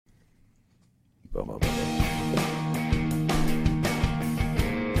This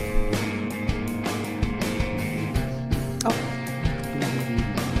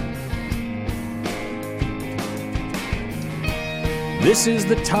is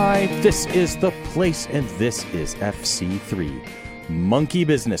the time, this is the place, and this is FC3 Monkey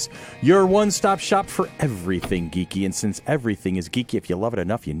Business, your one-stop shop for everything geeky. And since everything is geeky, if you love it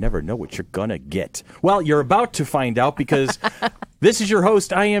enough, you never know what you're gonna get. Well, you're about to find out, because this is your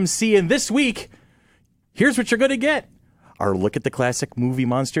host, IMC, and this week, here's what you're gonna get. Our look at the classic movie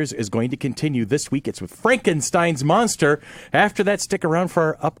monsters is going to continue this week. It's with Frankenstein's monster. After that, stick around for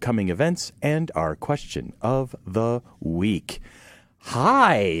our upcoming events and our question of the week.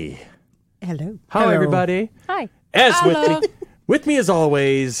 Hi. Hello. Hello, everybody. Hi. With me as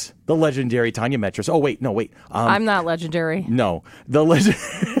always, the legendary Tanya Metris. Oh, wait. I'm not legendary. No. The legend.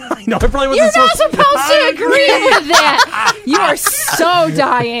 No, I probably wasn't You're not supposed to agree with that. You are so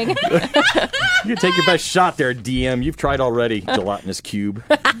dying. You take your best shot there, DM. You've tried already, gelatinous cube.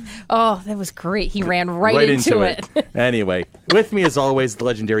 Oh, that was great. He ran right into it. Anyway, with me as always, the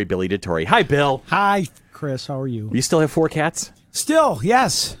legendary Billy DeTore. Hi, Bill. Hi, Chris. How are you? You still have 4 cats? Still,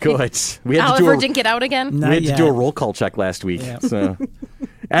 yes. Good. We had Oliver didn't get out again? We had to do a roll call check last week. Yeah. So.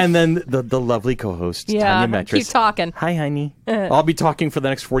 And then the lovely co-host, Tanya Metris. Keep talking. Hi, honey. I'll be talking for the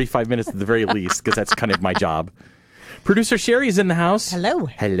next 45 minutes at the very least, because that's kind of my job. Producer Sherry's in the house. Hello.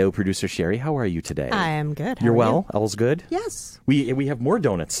 Hello, Producer Sherry. How are you today? I am good. You're well? All's good? Yes. We have more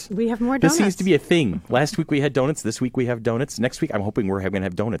donuts. We have more donuts. This seems to be a thing. Last week we had donuts. This week we have donuts. Next week I'm hoping we're going to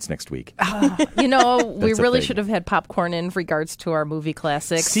have donuts next week. We really should have had popcorn in regards to our movie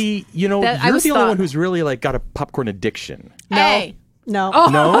classics. See, you're the only one who's really got a popcorn addiction. Hey. No. Oh.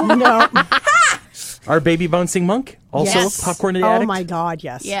 No? Our baby bouncing monk? Also popcorn addict? Oh my God,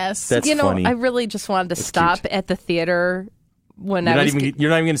 yes. Yes. That's funny. I really just wanted to stop at the theater when you're not even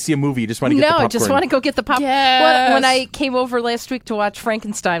going to see a movie. You just want to get the popcorn. No, just want to go get the popcorn. Yes. When I came over last week to watch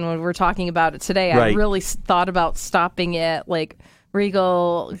Frankenstein, when we were talking about it today, I really thought about stopping at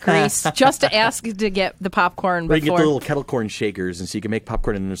Regal Grease just to ask to get the popcorn before. You can get the little kettle corn shakers, and so you can make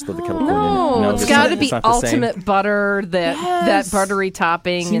popcorn and then just throw the kettle corn in. No, it's got to be ultimate butter, that buttery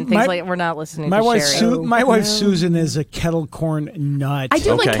topping and things like that. We're not listening to Sherry. My wife Susan is a kettle corn nut. I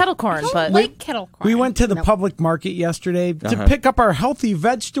do like kettle corn, but like kettle corn. We went to the public market yesterday to pick up our healthy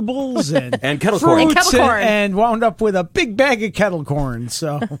vegetables and kettle corn. fruits and wound up with a big bag of kettle corn.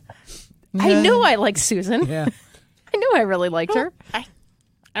 So I knew I liked Susan. Yeah. I knew I really liked her. I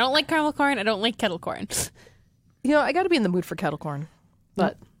don't like caramel corn. I don't like kettle corn. I got to be in the mood for kettle corn.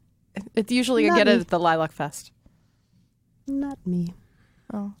 But it's usually I get it at the Lilac Fest. Not me.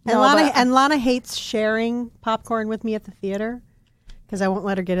 Oh. And Lana hates sharing popcorn with me at the theater because I won't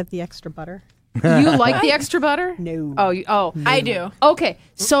let her get the extra butter. You like the extra butter? No. Oh, I do. Okay,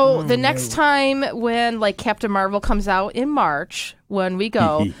 so the next time when Captain Marvel comes out in March, when we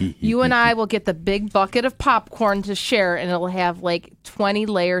go, you and I will get the big bucket of popcorn to share, and it'll have 20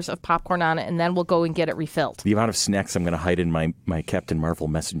 layers of popcorn on it, and then we'll go and get it refilled. The amount of snacks I'm going to hide in my Captain Marvel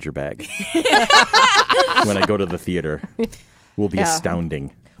messenger bag when I go to the theater will be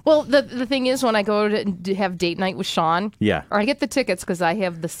astounding. Well, the thing is, when I go to have date night with Sean, or I get the tickets because I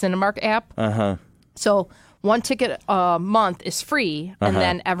have the Cinemark app. So one ticket a month is free, and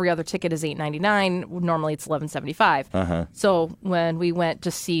then every other ticket is $8.99. Normally it's $11.75. So when we went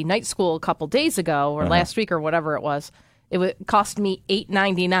to see Night School a couple days ago, or last week, or whatever it was, it would cost me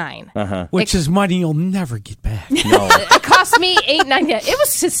 $8.99. Which is money you'll never get back. No. It cost me $8.99. It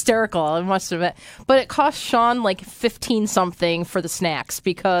was hysterical. It must have been. But it cost Sean $15-something for the snacks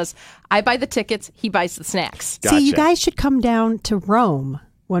because I buy the tickets, he buys the snacks. Gotcha. See, you guys should come down to Rome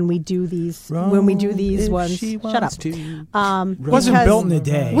when we do these. Ones. Shut up. Wasn't built in a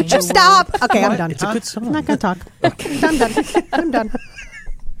day. Would you stop? Okay, I'm done. It's a good song. I'm not going to talk. Okay. I'm done.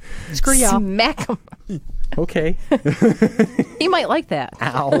 Screw y'all. Smack him. Okay. He might like that.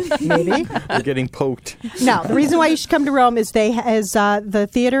 Ow. Maybe. We're getting poked. No, the reason why you should come to Rome is the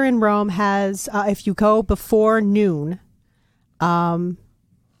theater in Rome has, if you go before noon,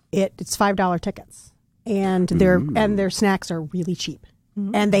 it's $5 tickets. And their snacks are really cheap.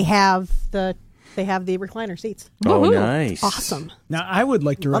 And they have the recliner seats. Oh, Woohoo. nice. Awesome. Now, I would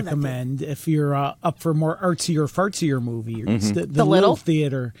like to recommend, if you're up for more artsier, fartsier movie, it's the Little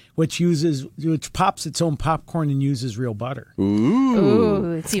Theater, which pops its own popcorn and uses real butter.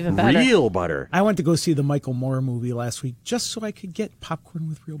 Ooh, it's even better. Real butter. I went to go see the Michael Moore movie last week just so I could get popcorn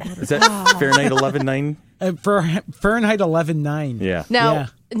with real butter. Is that Fahrenheit 11.9? For Fahrenheit 11.9. Yeah.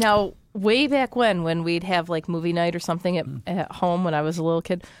 Now, way back when we'd have movie night or something at home when I was a little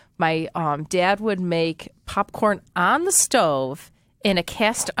kid, my dad would make popcorn on the stove in a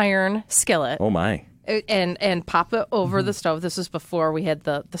cast iron skillet. Oh, my. And pop it over the stove. This was before we had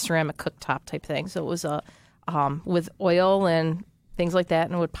the ceramic cooktop type thing. So it was with oil and things like that,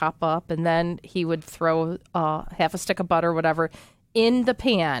 and it would pop up. And then he would throw half a stick of butter, whatever, in the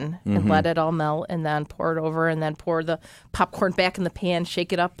pan and let it all melt, and then pour it over, and then pour the popcorn back in the pan,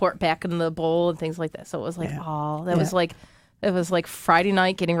 shake it up, pour it back in the bowl, and things like that. So it was like, was like. It was like Friday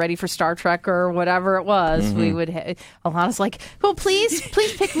night getting ready for Star Trek or whatever it was. We would Alana's like, oh, please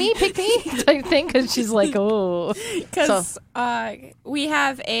pick me type thing, because she's like, oh. Because we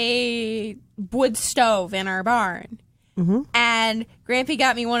have a wood stove in our barn. And Grampy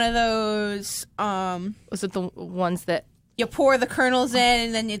got me one of those. Was it the ones that you pour the kernels in,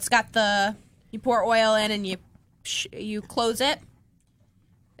 and then it's got you pour oil in, and you close it.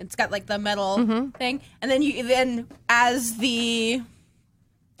 It's got like the metal thing, and then as the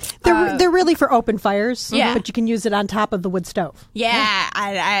they're really for open fires. Yeah, but you can use it on top of the wood stove. Yeah,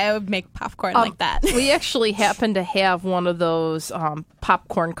 I would make popcorn like that. We actually happen to have one of those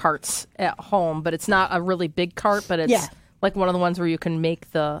popcorn carts at home, but it's not a really big cart, but it's like one of the ones where you can make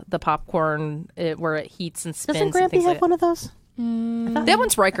the popcorn where it heats and spins. Doesn't Grampy have one of those? That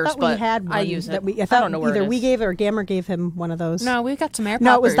one's Riker's, but I use it. I don't know where either we gave it or Gammer gave him one of those. No, we got some air poppers.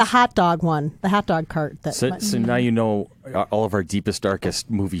 No, it was the hot dog one, the hot dog cart. So now you know all of our deepest, darkest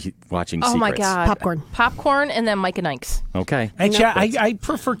movie watching secrets. Oh, my God. Popcorn, and then Mike and Ike's. Okay. Actually, I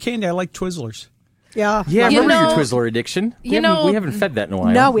prefer candy. I like Twizzlers. Yeah. I remember your Twizzler addiction. We haven't fed that in a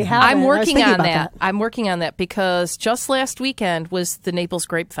while. No, we haven't. I'm working on that. I'm working on that because just last weekend was the Naples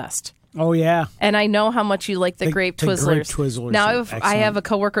Grape Fest. Oh, yeah. And I know how much you like the grape Twizzlers. Grape Twizzlers. Now, I have a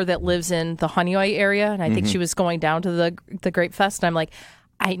coworker that lives in the Honeoye area, and I think she was going down to the Grape Fest, and I'm like,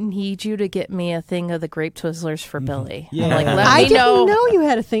 I need you to get me a thing of the grape Twizzlers for Billy. Yeah. Like, I didn't know you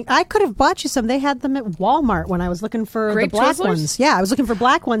had a thing. I could have bought you some. They had them at Walmart when I was looking for grape the black Twizzlers? ones. Yeah, I was looking for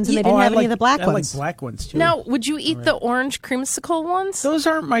black ones, and they didn't have any of the black ones. I like black ones, too. Now, would you eat the orange creamsicle ones? Those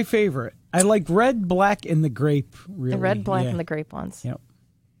aren't my favorite. I like red, black, and the grape, really. The red, black, and the grape ones. Yep.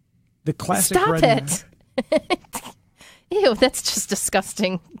 The classic Stop red. it. Ew, that's just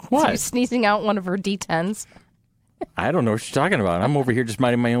disgusting. What? You sneezing out one of her D10s. I don't know what you're talking about. I'm over here just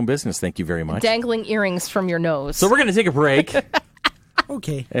minding my own business. Thank you very much. Dangling earrings from your nose. So we're going to take a break.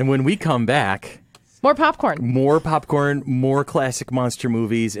 Okay. And when we come back... More popcorn, more classic monster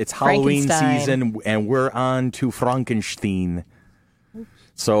movies. It's Halloween season, and we're on to Frankenstein.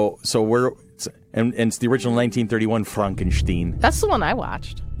 So we're... And it's the original 1931 Frankenstein. That's the one I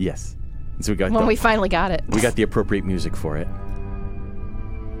watched. Yes. And so we finally got it. We got the appropriate music for it.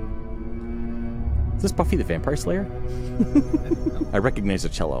 Is this Buffy the Vampire Slayer? I recognize a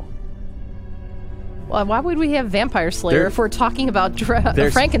cello. Well, why would we have Vampire Slayer if we're talking about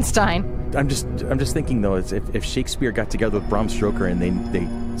Frankenstein? I'm just thinking though, if Shakespeare got together with Bram Stoker and they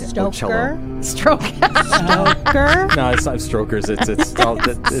Stoker? Stoker? No, it's not Strokers.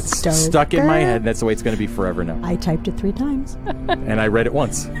 It's stuck in my head. That's the way it's going to be forever now. I typed it 3 times. And I read it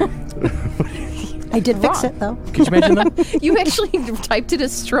once. I did fix it though. Could you imagine that? You actually typed it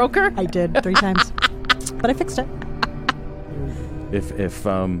as Stroker? I did 3 times, but I fixed it.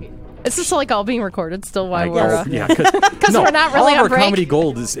 Is this like all being recorded still while we're... Yeah, because we're not really all on of our break? comedy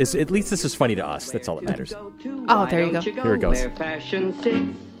gold is at least this is funny to us. That's all that matters. Oh, there you go. Here it goes.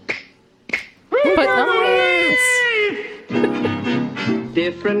 But no,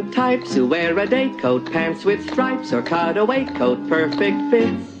 Different types who wear a day coat, pants with stripes, or cutaway coat, perfect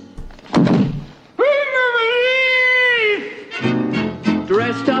fits.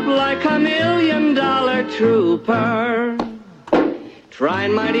 Dressed up like $1 million trooper,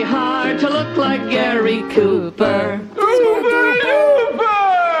 trying mighty hard to look like Gary Cooper.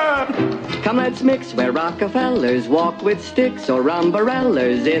 Come, let's mix where Rockefellers walk with sticks or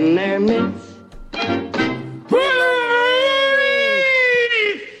umbrellas in their midst.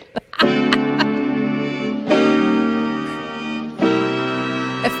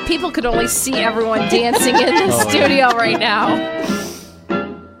 if people could only see everyone dancing in the studio right now.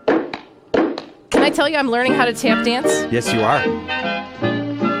 Can I tell you I'm learning how to tap dance? Yes, you are.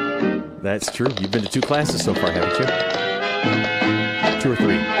 That's true. You've been to 2 classes so far, haven't you? 2 or 3?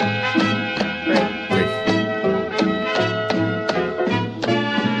 3.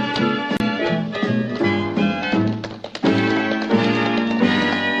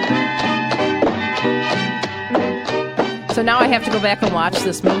 So now I have to go back and watch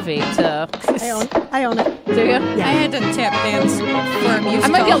this movie to... I own it. Do you? Yeah. I had to tap dance for a musical. I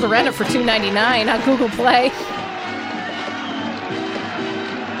might be able to rent it for $2.99 on Google Play.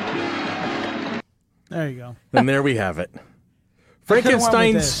 There you go. And there we have it.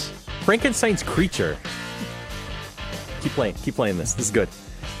 Frankenstein's creature. Keep playing this. This is good.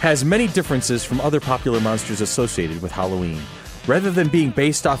 Has many differences from other popular monsters associated with Halloween. Rather than being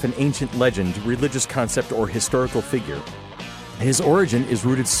based off an ancient legend, religious concept, or historical figure, his origin is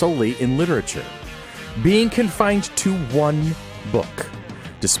rooted solely in literature, being confined to one book.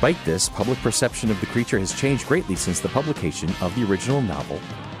 Despite this, public perception of the creature has changed greatly since the publication of the original novel,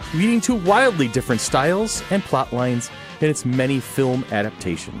 leading to wildly different styles and plot lines in its many film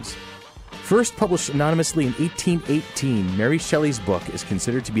adaptations. First published anonymously in 1818, Mary Shelley's book is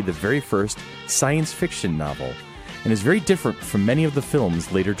considered to be the very first science fiction novel, and is very different from many of the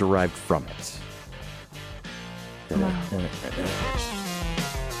films later derived from it. Wow.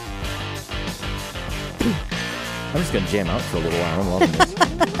 I'm just going to jam out for a little while. I'm loving this.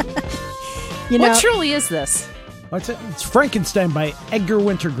 What truly is this? What's it? It's Frankenstein by Edgar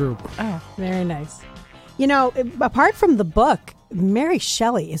Winter Group. Oh, very nice. Apart from the book, Mary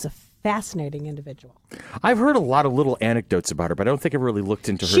Shelley is a fascinating individual. I've heard a lot of little anecdotes about her, but I don't think I've really looked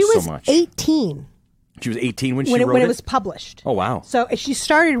into her so much. She was 18. She was 18 when she wrote it? When it was published. Oh, wow. So she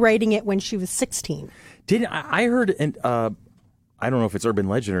started writing it when she was 16. I heard, and I don't know if it's urban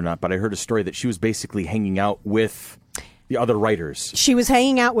legend or not, but I heard a story that she was basically hanging out with the other writers. She was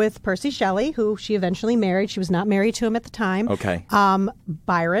hanging out with Percy Shelley, who she eventually married. She was not married to him at the time. Okay.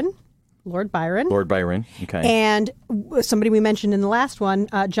 Byron, Lord Byron. Lord Byron, okay. And somebody we mentioned in the last one,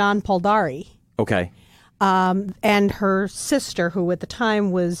 John Polidori. Okay. And her sister, who at the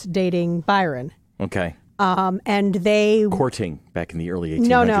time was dating Byron. Okay. And they courting back in the early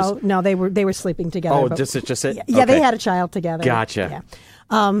 1800s. No, they were sleeping together. Oh, just it. Yeah, okay. They had a child together. Gotcha.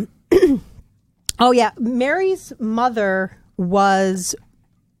 Yeah. Mary's mother was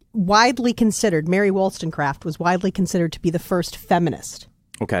widely considered. Mary Wollstonecraft was widely considered to be the first feminist.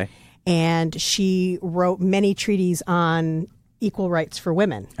 Okay. And she wrote many treatises on equal rights for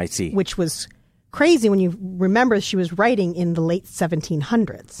women. I see. Which was crazy when you remember she was writing in the late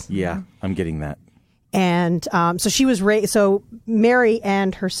 1700s. Yeah, I'm getting that. And so she was raised. So Mary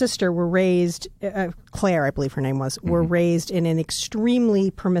and her sister were raised. Claire, I believe her name was, were raised in an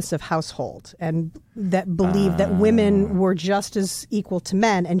extremely permissive household, and that believed that women were just as equal to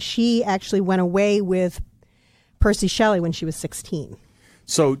men. And she actually went away with Percy Shelley when she was 16.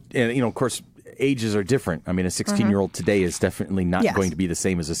 So, of course, ages are different. I mean, a 16-year-old today is definitely not going to be the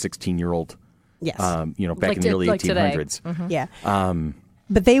same as a 16-year-old. Yes. Back in the early 1800s. Yeah.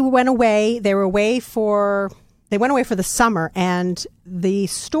 But they went away. They went away for the summer, and the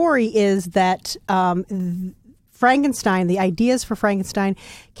story is that Frankenstein, the ideas for Frankenstein,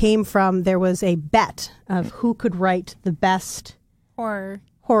 came from, there was a bet of who could write the best horror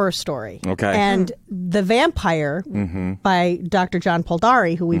story. Okay. And The Vampire by Dr. John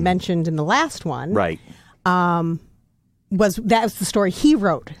Polidori, who we mentioned in the last one, right, was the story he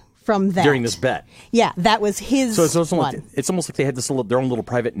wrote. From that. During this bet. Yeah, that was his So it's almost like they had their own little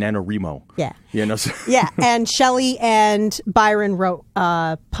private NaNoWriMo. Yeah. Yeah, and Shelley and Byron wrote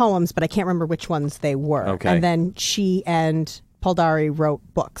poems, but I can't remember which ones they were. Okay. And then she and Polidori wrote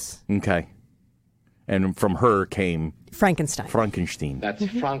books. Okay. And from her came... Frankenstein. That's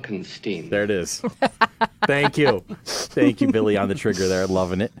Frankenstein. There it is. Thank you. Thank you, Billy, on the trigger there.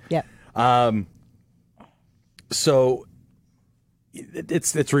 Loving it. Yep. So...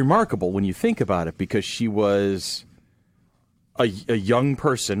 It's remarkable when you think about it, because she was a young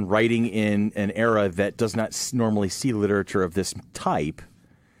person writing in an era that does not normally see literature of this type,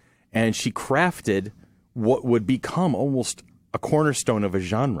 and she crafted what would become almost a cornerstone of a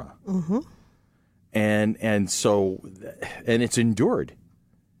genre. And it's endured.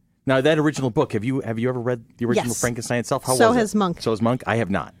 Now, that original book, have you ever read the original Frankenstein itself? How was it? So has Monk. So has Monk. I have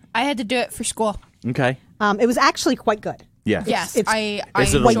not. I had to do it for school. Okay. It was actually quite good. Yeah. Yes, I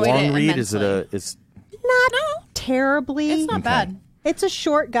is it a long read? Is it not terribly? It's not bad. It's a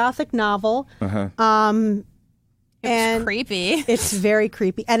short Gothic novel. It's creepy. It's very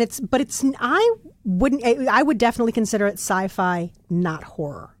creepy, and I would definitely consider it sci-fi, not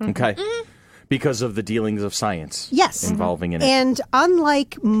horror. Okay. Because of the dealings of science involving in it. And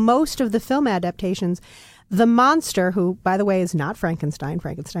unlike most of the film adaptations, the monster, who, by the way, is not Frankenstein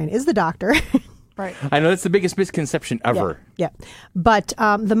is the doctor. Right. I know that's the biggest misconception ever. Yeah. But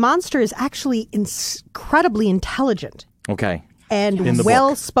the monster is actually incredibly intelligent. Okay. And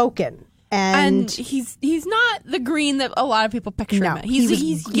well-spoken. And he's not the green that a lot of people picture him.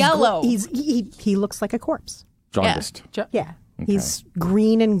 He's yellow. He looks like a corpse. Jaundiced. Yeah. Okay. He's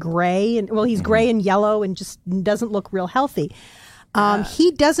green and gray, and he's gray and yellow, and just doesn't look real healthy.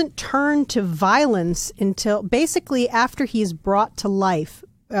 He doesn't turn to violence until basically after he's brought to life.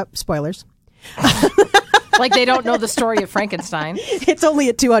 Spoilers. Like they don't know the story of Frankenstein. It's only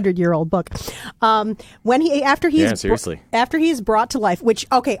a 200-year-old book. After he's brought to life, which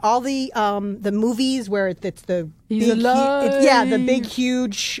all the movies where it's the the big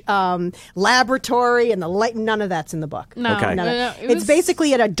huge laboratory and the light, none of that's in the book. No, no. It's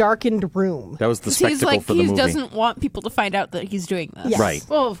basically in a darkened room. That was the spectacle for the movie. He doesn't want people to find out that he's doing this. Yes. Right.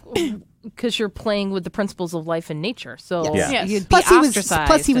 Well, because you're playing with the principles of life and nature, so you'd be plus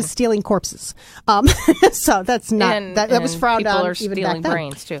ostracized. He was stealing corpses, so that's not that was frowned on. People are even stealing back then.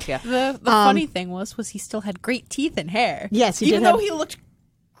 brains too. Yeah. The funny thing was he still had great teeth and hair. Yes, he even did though he looked.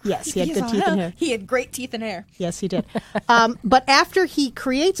 Yes, he had good teeth and hair. He had great teeth and hair. Yes, he did. But after he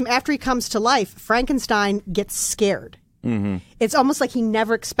creates him, after he comes to life, Frankenstein gets scared. Mm-hmm. It's almost like he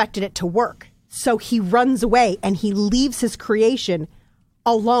never expected it to work, so he runs away and he leaves his creation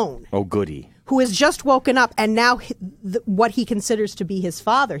alone. Oh, goody. Who has just woken up, and now what he considers to be his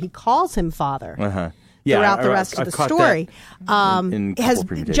father, he calls him father. Throughout the rest of the story, has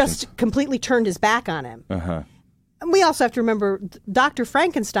just completely turned his back on him. And we also have to remember, Dr.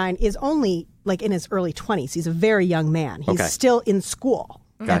 Frankenstein is only in his early 20s. He's a very young man. He's still in school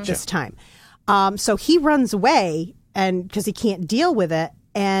at this time. So he runs away, and because he can't deal with it,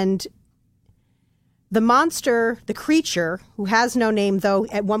 and the monster, the creature, who has no name, though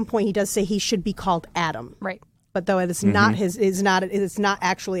at one point he does say he should be called Adam. Right. But though it's not it's not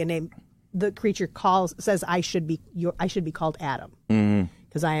actually a name. The creature says I should be called Adam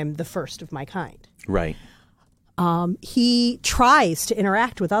because I am the first of my kind. Right. He tries to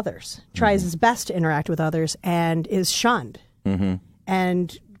interact with others, tries his best to interact with others, and is shunned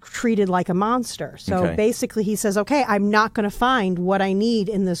and treated like a monster. So basically he says, okay, I'm not going to find what I need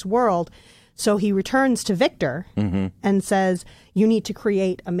in this world. So he returns to Victor and says, you need to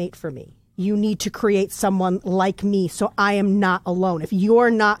create a mate for me. You need to create someone like me so I am not alone. If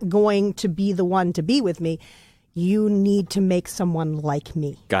you're not going to be the one to be with me, you need to make someone like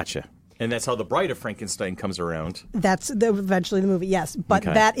me. Gotcha. And that's how the Bride of Frankenstein comes around. That's eventually the movie, yes. But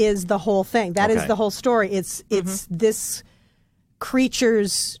that is the whole thing. That is the whole story. It's this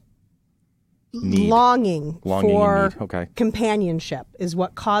creature's longing for companionship is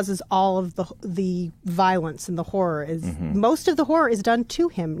what causes all of the violence and the horror. Most of the horror is done to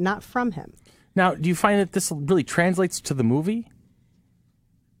him, not from him. Now, do you find that this really translates to the movie?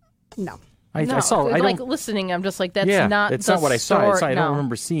 No. I saw. Listening, I'm just like, that's not. It's not what I saw. I don't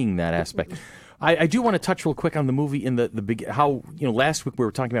remember seeing that aspect. I do want to touch real quick on the movie in the big. How last week we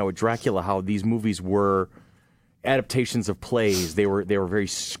were talking about with Dracula how these movies were adaptations of plays. They were very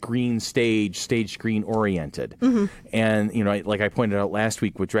stage screen oriented. And like I pointed out last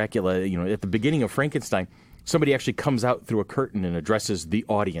week with Dracula, at the beginning of Frankenstein, somebody actually comes out through a curtain and addresses the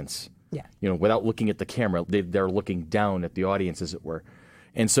audience. Yeah. Without looking at the camera, they're looking down at the audience, as it were.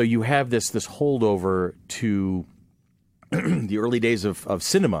 And so you have this holdover to the early days of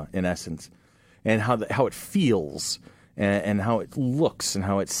cinema, in essence, and how it feels and how it looks and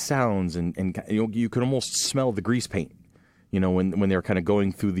how it sounds, and you can almost smell the grease paint, when they're kind of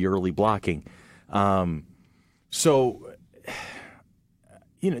going through the early blocking.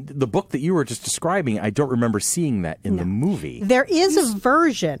 The book that you were just describing, I don't remember seeing that in the movie. There is a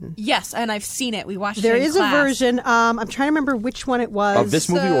version. Yes, and I've seen it. We watched it in class. There is a version. I'm trying to remember which one it was. Of this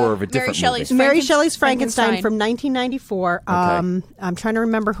movie or of a different movie? Mary Shelley's Frankenstein from 1994. I'm trying to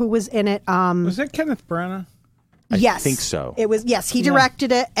remember who was in it. Was that Kenneth Branagh? Yes. I think so. It was. Yes, he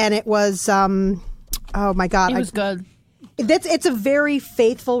directed it, and it was, oh my God. It was good. It's a very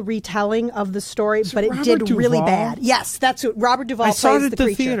faithful retelling of the story, but it did really bad. Yes, that's what Robert Duvall plays the creature. I saw it at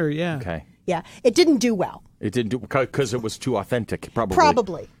the theater, yeah. Okay. Yeah, it didn't do well. It didn't do because it was too authentic,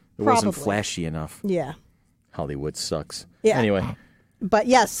 probably. It wasn't flashy enough. Yeah. Hollywood sucks. Yeah. Anyway. But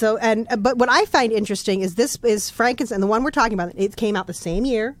yes, but what I find interesting is this is Frankenstein, the one we're talking about. It came out the same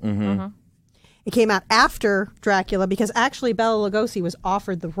year. It came out after Dracula because actually Bela Lugosi was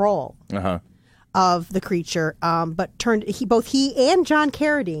offered the role. Of the creature, but both he and John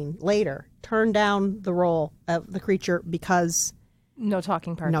Carradine later turned down the role of the creature because no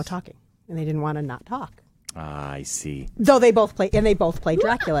talking parts, and they didn't want to not talk. I see. Though they both played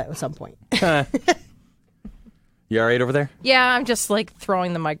Dracula at some point. You all right over there? Yeah, I'm just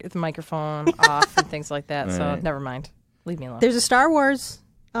throwing the microphone off and things like that. So never mind. Leave me alone. There's a Star Wars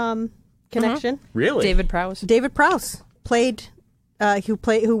connection. Really? David Prowse played.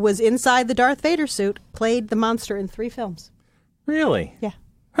 Who was inside the Darth Vader suit, played the monster in 3 films. Really? Yeah.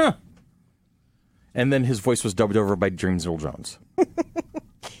 Huh. And then his voice was dubbed over by James Earl Jones.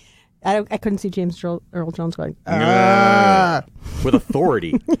 I couldn't see James Earl Jones going, with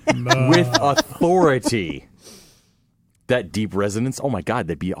authority. With authority. That deep resonance. Oh, my God,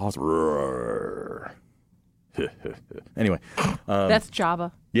 that'd be awesome. Anyway. That's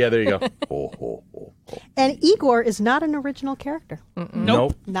Java. Yeah, there you go. And Igor is not an original character.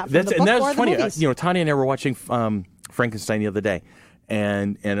 Nope. Not from the book and that's or the funny. movies. Tanya and I were watching Frankenstein the other day,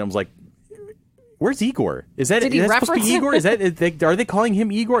 and I was like, "Where's Igor? Is that Did he supposed to be reference Igor? Are they calling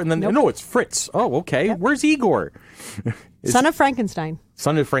him Igor?" And then no, it's Fritz. Oh, okay. Yep. Where's Igor? Son of Frankenstein.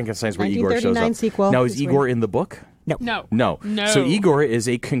 Son of Frankenstein's where Igor shows up. Sequel. Now, is Igor in the book? No. So Igor is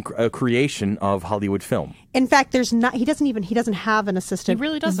a creation of Hollywood film. In fact, there's not. He doesn't have an assistant. He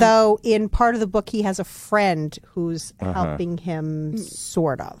really doesn't. Though in part of the book, he has a friend who's helping him,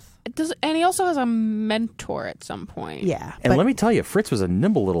 sort of. And he also has a mentor at some point. Yeah. And let me tell you, Fritz was a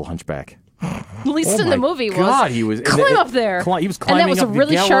nimble little hunchback. At least in the movie, God, he was climb up there. He was climbing up. And that was a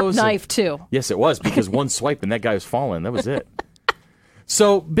really sharp knife too. Yes, it was, because one swipe and that guy was falling. That was it.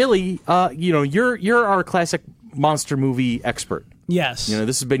 So, Billy, you're our classic monster movie expert. Yes.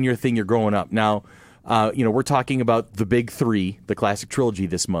 This has been your thing. You're growing up now. We're talking about the big three, the classic trilogy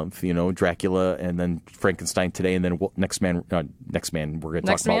this month. Dracula, and then Frankenstein today, and then next man. We're going to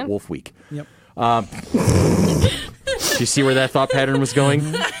talk about Wolf Week. Yep. Do you see where that thought pattern was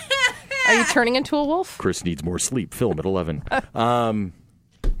going? Are you turning into a wolf? Chris needs more sleep. Film at 11. That's not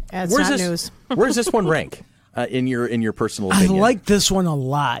news. Where's this one rank in your personal opinion? I like this one a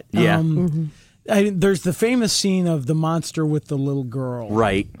lot. Yeah. There's the famous scene of the monster with the little girl.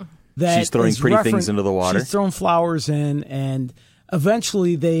 Right. She's throwing pretty things into the water. She's throwing flowers in, and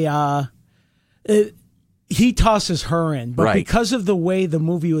eventually he tosses her in. But because of the way the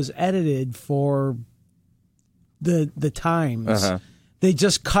movie was edited for the times, they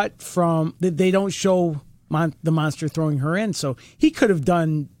just cut from. They don't show the monster throwing her in. So he could have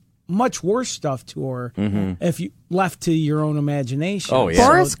done much worse stuff to her if you left to your own imagination. Oh, yeah.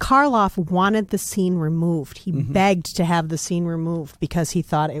 Boris Karloff wanted the scene removed. He begged to have the scene removed because he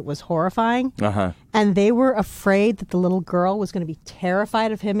thought it was horrifying. And they were afraid that the little girl was going to be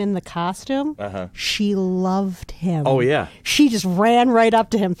terrified of him in the costume. She loved him. Oh, yeah. She just ran right up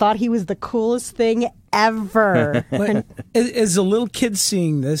to him, thought he was the coolest thing ever. As a little kid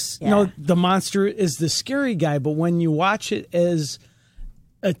seeing this, the monster is the scary guy, but when you watch it as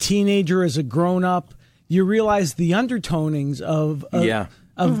a teenager, as a grown-up, you realize the undertonings of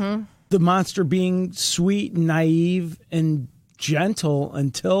the monster being sweet and naive and gentle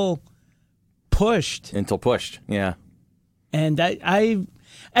until pushed. Yeah. And I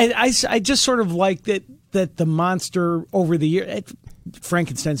just sort of like that the monster over the year,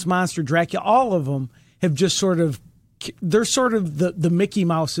 Frankenstein's monster, Dracula, all of them have just sort of, they're sort of the Mickey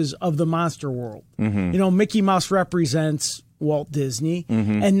Mouses of the monster world. Mickey Mouse represents Walt Disney,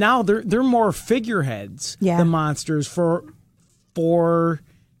 and now they're more figureheads, the monsters for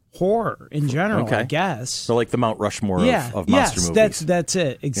horror in general, I guess. So like the Mount Rushmore of monster movies. Yes, that's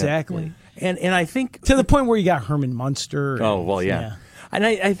it, exactly. Yeah. And I think to the point where you got Herman Munster. And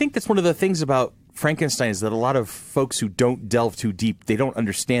I think that's one of the things about Frankenstein is that a lot of folks who don't delve too deep, they don't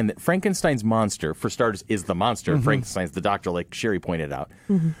understand that Frankenstein's monster, for starters, is the monster. Frankenstein's the doctor, like Sherry pointed out.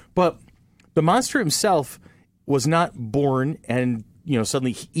 But the monster himself was not born and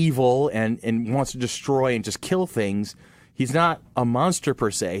suddenly evil and wants to destroy and just kill things. He's not a monster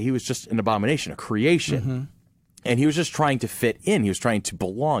per se. He was just an abomination, a creation. And he was just trying to fit in. He was trying to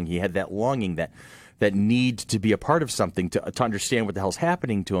belong. He had that longing, that need to be a part of something, to understand what the hell's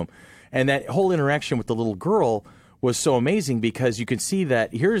happening to him. And that whole interaction with the little girl was so amazing because you can see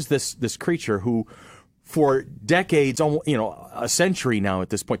that here's this creature who, for decades, a century now at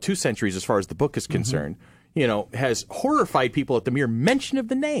this point, 2 centuries as far as the book is concerned, has horrified people at the mere mention of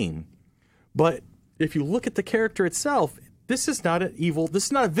the name. But if you look at the character itself, this is not an evil, this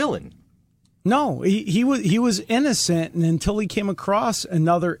is not a villain. No, he was innocent, and until he came across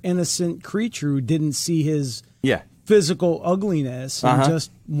another innocent creature who didn't see his physical ugliness and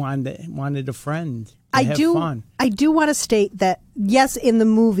just wanted a friend. I do want to state that, yes, in the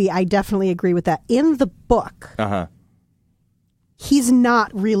movie, I definitely agree with that. In the book, he's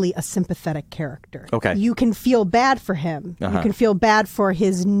not really a sympathetic character. Okay. You can feel bad for him. You can feel bad for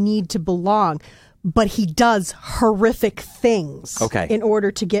his need to belong. But he does horrific things in order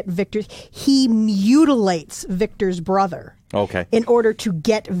to get Victor. He mutilates Victor's brother in order to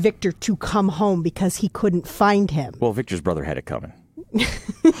get Victor to come home because he couldn't find him. Well, Victor's brother had it coming.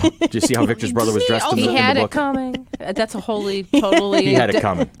 Did you see how Victor's brother was dressed in the book? He had it coming. That's a totally. He had it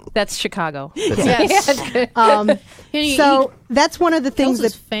coming. That's Chicago. So that's one of the things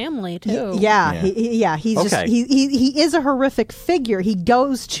that his family too. He is a horrific figure. He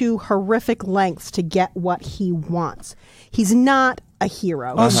goes to horrific lengths to get what he wants. He's not a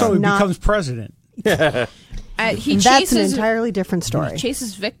hero. So he becomes president. That's an entirely different story. He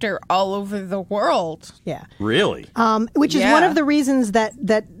chases Victor all over the world. Yeah. Really? Which is one of the reasons that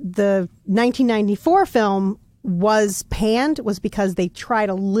the 1994 film was panned, was because they tried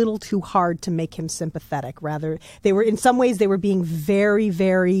a little too hard to make him sympathetic. Rather, in some ways they were being very,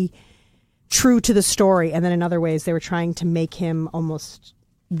 very true to the story, and then in other ways they were trying to make him almost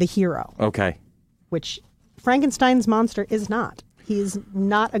the hero. Okay. Which Frankenstein's monster is not. He is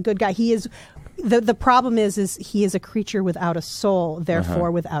not a good guy. He is the problem is he is a creature without a soul,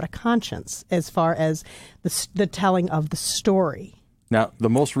 therefore without a conscience, as far as the telling of the story. Now, the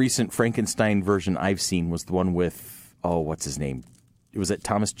most recent Frankenstein version I've seen was the one with, what's his name? Was it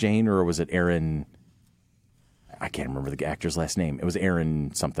Thomas Jane or was it Aaron? I can't remember the actor's last name. It was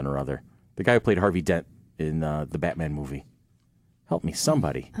Aaron something or other. The guy who played Harvey Dent in the Batman movie. Help me,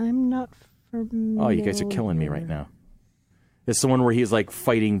 somebody. I'm not familiar. Oh, you guys are killing me right now. It's the one where he's like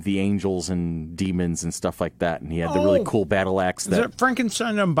fighting the angels and demons and stuff like that, and he had the really cool battle axe. Is it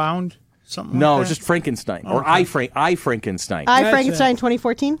Frankenstein Unbound? Something no, like it's just Frankenstein. Okay. Or I Frankenstein. Frankenstein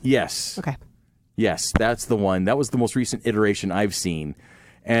 2014? Yes. Okay. Yes, that's the one. That was the most recent iteration I've seen.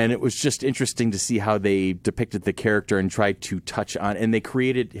 And it was just interesting to see how they depicted the character and tried to touch on, and they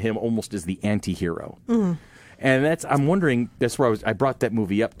created him almost as the anti-hero. Mm. And I'm wondering, that's where I brought that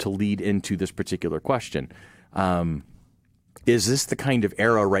movie up to lead into this particular question. Is this the kind of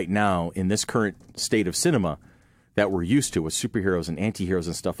era right now in this current state of cinema that we're used to with superheroes and anti-heroes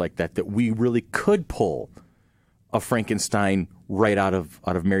and stuff like that, that we really could pull a Frankenstein right out of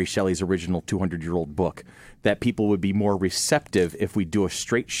Mary Shelley's original 200-year-old book, that people would be more receptive if we do a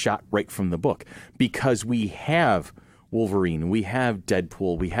straight shot right from the book? Because we have Wolverine, we have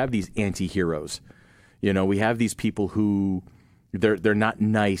Deadpool, we have these anti-heroes. You know, we have these people who they're not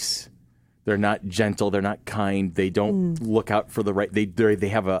nice, they're not gentle, they're not kind, they don't look out for the right, they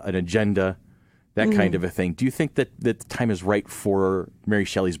have an agenda. That kind of a thing. Do you think that the time is right for Mary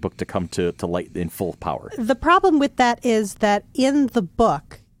Shelley's book to come to light in full power? The problem with that is that in the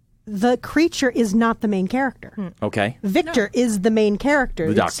book, the creature is not the main character. Okay. Victor is the main character.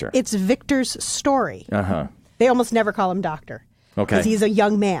 The doctor. It's Victor's story. Uh-huh. They almost never call him doctor. Okay. Because he's a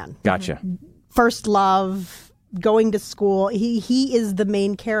young man. Gotcha. First love, going to school. He is the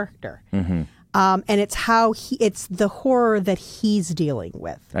main character. Mm-hmm. And it's the horror that he's dealing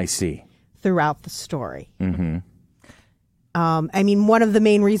with. I see. Throughout the story. Mm-hmm. I mean, one of the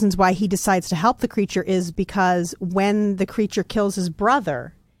main reasons why he decides to help the creature is because when the creature kills his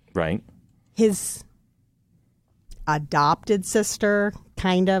brother, right, his adopted sister,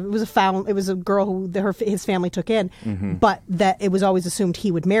 kind of, it was a girl who his family took in, but that it was always assumed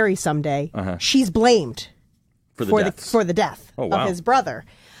he would marry someday. She's blamed for the death of his brother,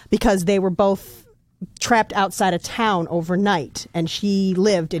 because they were both trapped outside of town overnight, and she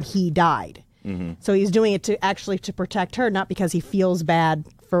lived and he died. Mm-hmm. So he's doing it to protect her, not because he feels bad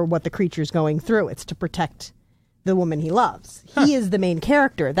for what the creature's going through. It's to protect the woman he loves. He is the main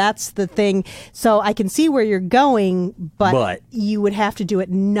character. That's the thing. So I can see where you're going, but you would have to do it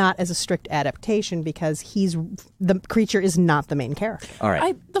not as a strict adaptation, because the creature is not the main character. All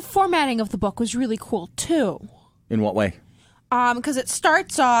right. The formatting of the book was really cool too. In what way? Because it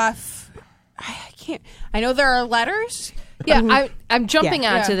starts off. I know there are letters. Yeah, I'm jumping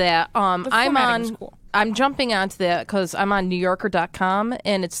onto that. I'm jumping onto that because I'm on NewYorker.com,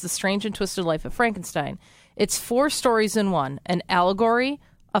 and it's The Strange and Twisted Life of Frankenstein. It's 4 stories in one: an allegory,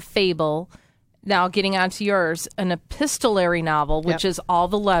 a fable. Now, getting onto yours, an epistolary novel, which is all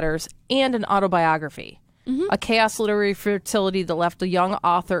the letters, and an autobiography. Mm-hmm. A chaos literary fertility that left a young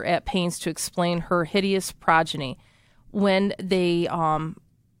author at pains to explain her hideous progeny. When they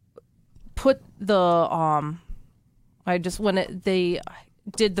put the they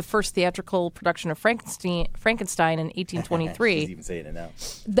did the first theatrical production of Frankenstein in 1823. She's even saying it now.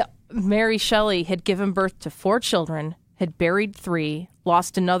 Mary Shelley had given birth to 4 children, had buried 3,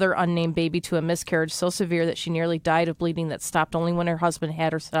 lost another unnamed baby to a miscarriage so severe that she nearly died of bleeding that stopped only when her husband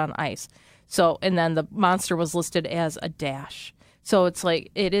had her sit on ice. So, and then the monster was listed as a dash. So it's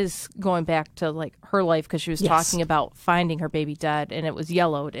like, it is going back to like her life, because she was talking about finding her baby dead, and it was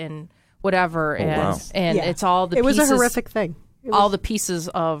yellowed and whatever, it's all the pieces. It was a horrific thing. All the pieces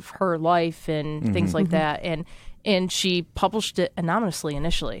of her life and things like that, and she published it anonymously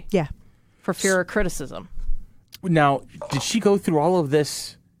initially. Yeah, for fear of criticism. Now, did she go through all of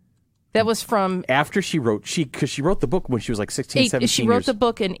this? That was from after she wrote because she wrote the book when she was like 16, 17 She wrote the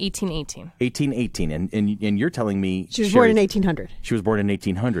book in 1818. 1818, and you're telling me she was born in 1800. She was born in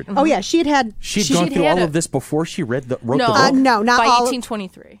 1800. Oh yeah, she'd gone through all of this before she wrote the book. No, not by all.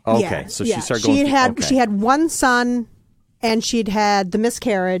 1823. Okay, so she started going. She had one son, and she'd had the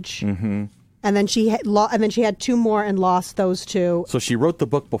miscarriage. Mm-hmm. And then she had 2 more and lost those 2. So she wrote the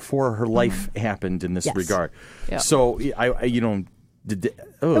book before her life happened in this regard. Yeah. So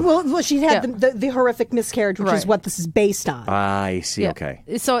Well, she had the horrific miscarriage, which is what this is based on. I see. Yeah. Okay.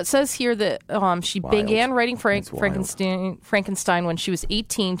 So it says here that she began writing Frankenstein when she was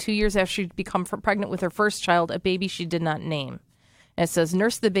 18, 2 years after she'd become pregnant with her first child, a baby she did not name. And it says,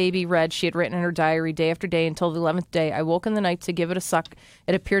 Nurse the baby read, she had written in her diary day after day until the 11th day. I woke in the night to give it a suck.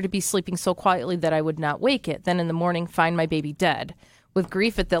 It appeared to be sleeping so quietly that I would not wake it. Then in the morning, find my baby dead. With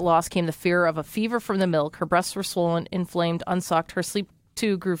grief at that loss came the fear of a fever from the milk. Her breasts were swollen, inflamed, unsucked. Her sleep,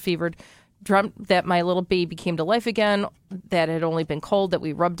 too, grew fevered. Dreamt that my little baby came to life again, that it had only been cold, that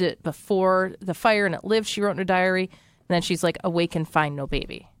we rubbed it before the fire and it lived, she wrote in her diary. And then she's like, awake and find no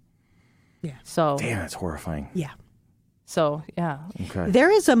baby. Yeah. So damn, that's horrifying. Yeah. So, yeah. Okay. There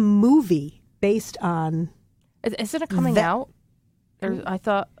is a movie based on... Isn't it coming out? I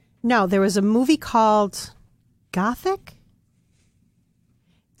thought... No, there was a movie called Gothic.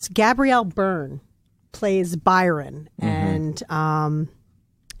 It's Gabrielle Byrne plays Byron. And I'm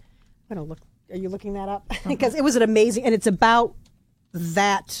going to look... Are you looking that up? Because it was an amazing... And it's about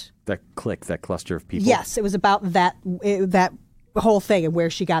that... That cluster of people. Yes, it was about that whole thing and where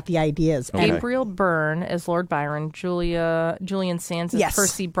she got the ideas. Okay. Gabriel Byrne as Lord Byron, Julian Sands as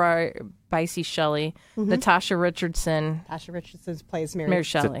Percy Bysshe Shelley, Natasha Richardson. Natasha Richardson plays Mary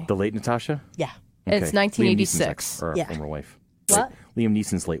Shelley. The late Natasha? Yeah. Okay. It's 1986. Or former wife. What? Liam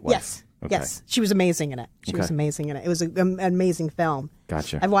Neeson's late wife. Yes. Okay. Yes. She was amazing in it. She was amazing in it. It was an amazing film.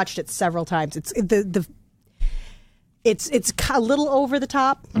 Gotcha. I've watched it several times. It's a little over the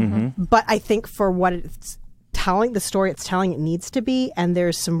top, but I think for what it's telling, the story it's telling, it needs to be, and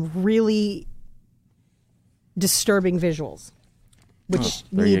there's some really disturbing visuals, which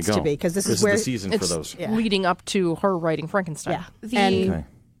needs to be, because this is where the season for those. Leading up to her writing Frankenstein. Yeah, and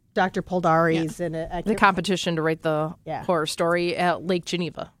Dr. Poldari's in it. The competition to write the horror story at Lake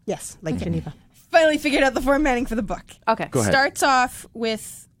Geneva. Yes, Lake Geneva. Finally figured out the formatting for the book. Okay, go ahead. Starts off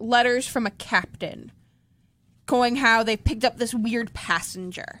with letters from a captain, going how they picked up this weird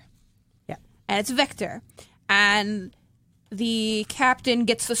passenger. Yeah, and it's Victor. And the captain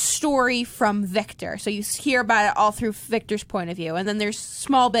gets the story from Victor. So you hear about it all through Victor's point of view. And then there's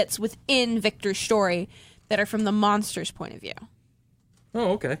small bits within Victor's story that are from the monster's point of view.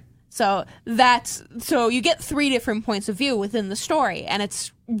 Oh, okay. So you get 3 different points of view within the story. And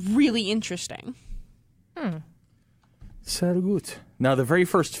it's really interesting. Sehr gut. Now, the very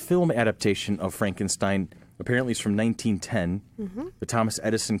first film adaptation of Frankenstein apparently is from 1910. The Thomas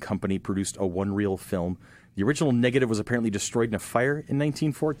Edison Company produced a one-reel film. The original negative was apparently destroyed in a fire in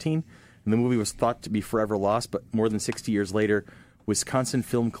 1914, and the movie was thought to be forever lost, but more than 60 years later, Wisconsin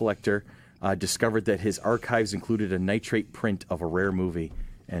film collector discovered that his archives included a nitrate print of a rare movie,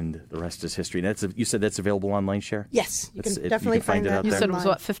 and the rest is history. And you said that's available online, Cher? Yes, you can definitely find it out there. You there. said it was,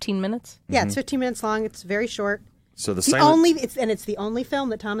 what, 15 minutes? Yeah, it's 15 minutes long. It's very short. So it's the only film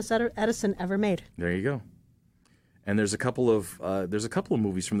that Thomas Edison ever made. There you go. And there's a couple of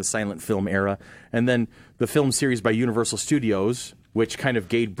movies from the silent film era, and then the film series by Universal Studios, which kind of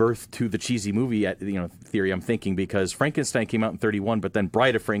gave birth to the cheesy movie theory. I'm thinking, because Frankenstein came out in 1931, but then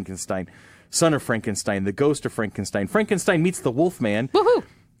Bride of Frankenstein, Son of Frankenstein, The Ghost of Frankenstein, Frankenstein meets the Wolfman. Woohoo!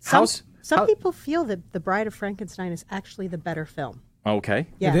 Some people feel that The Bride of Frankenstein is actually the better film. Okay.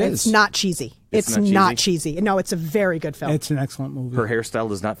 Yeah, it is. It's not cheesy. It's not cheesy. No, it's a very good film. It's an excellent movie. Her hairstyle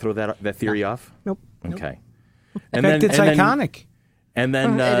does not throw that theory off? Nope. Okay. In fact, it's iconic. And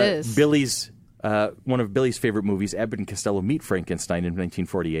then it is. Billy's one of Billy's favorite movies, Abbott and Costello Meet Frankenstein in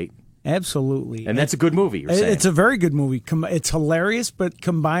 1948. Absolutely. And that's a good movie, you're saying. It's a very good movie. It's hilarious, but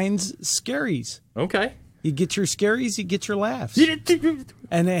combines scaries. Okay. You get your scaries, you get your laughs.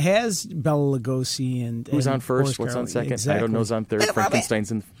 And it has Bela Lugosi and who's on first? What's on second? Exactly. I don't know's on third.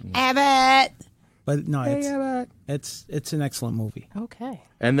 Frankenstein's in. Abbott. But no, it's an excellent movie. Okay.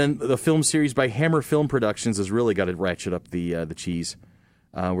 And then the film series by Hammer Film Productions has really got to ratchet up the cheese,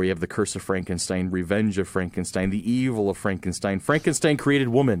 where you have The Curse of Frankenstein, Revenge of Frankenstein, The Evil of Frankenstein, Frankenstein Created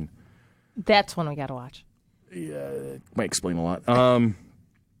Woman. That's one we got to watch. Yeah, it might explain a lot.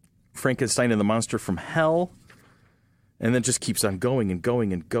 Frankenstein and the Monster from Hell, and then just keeps on going and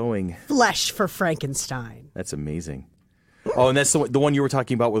going and going. Flesh for Frankenstein. That's amazing. Oh, and that's the one you were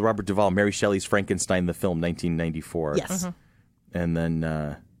talking about with Robert Duvall, Mary Shelley's Frankenstein, the film, 1994. Yes. And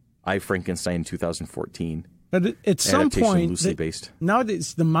then I, Frankenstein, in 2014. But at some point, loosely based.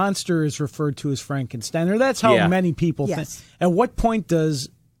 Nowadays, the monster is referred to as Frankenstein, or that's how many people think. At what point does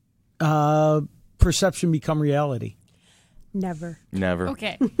perception become reality? Never.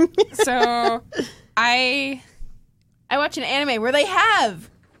 Okay. So I watch an anime where they have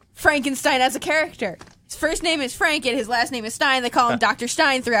Frankenstein as a character. His first name is Frank and his last name is Stein. They call him Dr.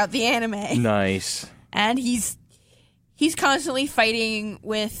 Stein throughout the anime. Nice. And he's constantly fighting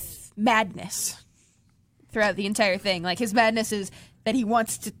with madness throughout the entire thing. Like, his madness is that he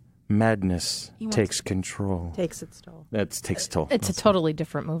wants to... Madness takes control. Takes its toll. Takes its toll. It's a totally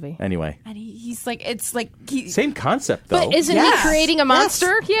different movie. Anyway. And he's like, same concept, though. But isn't he creating a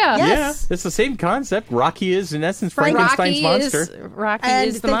monster? Yes. Yeah. Yes. Yeah, it's the same concept. Rocky is, in essence, Frankenstein's monster. Rocky and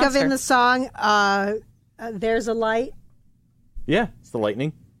is the think monster. of in the song, there's a light. Yeah, it's the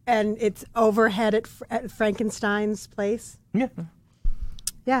lightning. And it's overhead at Frankenstein's place. Yeah.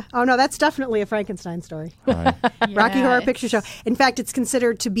 Yeah. Oh, no, that's definitely a Frankenstein story. Rocky Horror Picture Show. In fact, it's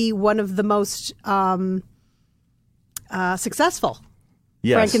considered to be one of the most successful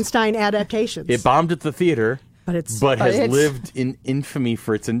Frankenstein adaptations. It bombed at the theater, but has lived in infamy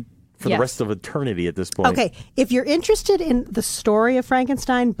for the rest of eternity at this point. Okay, if you're interested in the story of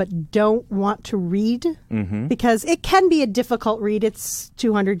Frankenstein but don't want to read, because it can be a difficult read. It's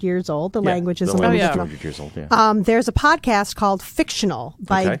 200 years old. The language is a little difficult. 200 years old, yeah. There's a podcast called Fictional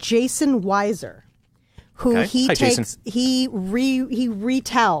by Jason Weiser, who he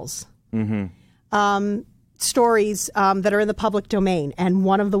retells stories that are in the public domain, and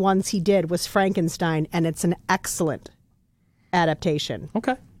one of the ones he did was Frankenstein, and it's an excellent adaptation.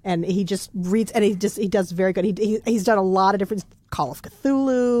 Okay. And he just reads, and he does very good. He's done a lot of different Call of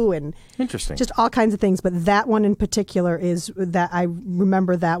Cthulhu and interesting, just all kinds of things. But that one in particular is that I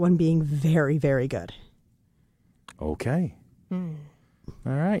remember that one being very, very good. Okay. All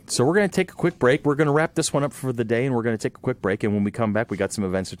right. So we're going to take a quick break. We're going to wrap this one up for the day, and we're going to take a quick break. And when we come back, we got some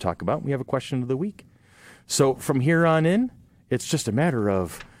events to talk about. We have a question of the week. So from here on in, it's just a matter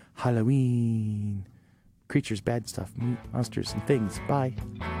of Halloween. Creatures, bad stuff, meat, monsters, and things. Bye.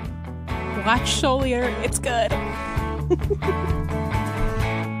 Watch Shelley. It's good.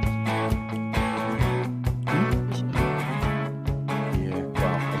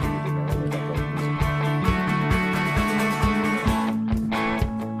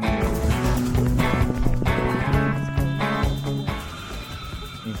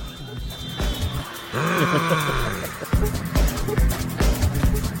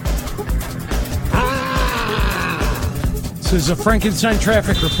 This is a Frankenstein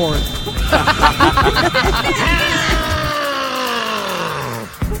traffic report.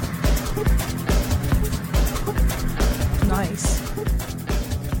 Nice.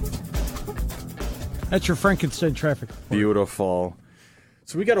 That's your Frankenstein traffic report. Beautiful.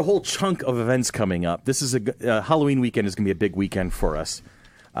 So we got a whole chunk of events coming up. This is Halloween weekend is going to be a big weekend for us.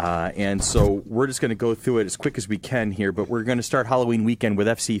 And so we're just going to go through it as quick as we can here, but we're going to start Halloween weekend with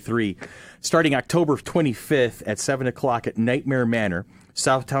FC3, starting October 25th at 7 o'clock at Nightmare Manor,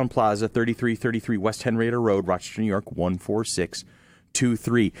 Southtown Plaza, 3333 West Henrietta Road, Rochester, New York,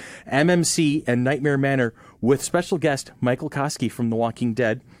 14623. MMC and Nightmare Manor with special guest Michael Koski from The Walking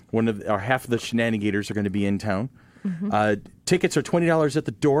Dead. Half of the shenanigators are going to be in town. Tickets are $20 at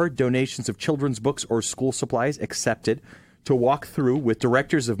the door. Donations of children's books or school supplies accepted. To walk through with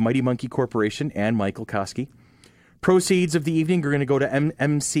directors of Mighty Monkey Corporation and Michael Koski. Proceeds of the evening are going to go to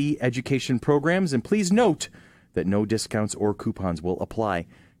MMC Education Programs, and please note that no discounts or coupons will apply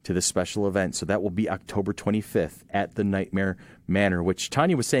to this special event. So that will be October 25th at the Nightmare Manor, which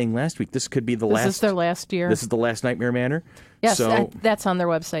Tanya was saying last week. This could be the last. This is their last year. This is the last Nightmare Manor. Yes, so that's on their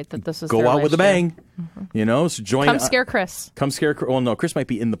website that this is go their out last with a bang. You know, so join. Come scare Chris. Come scare. Well, no, Chris might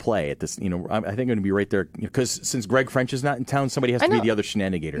be in the play at this. You know, I think I'm going to be right there because since Greg French is not in town, somebody has to be the other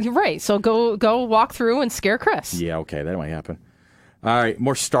shenanigator. You're right. So go walk through and scare Chris. Yeah, okay, that might happen. All right,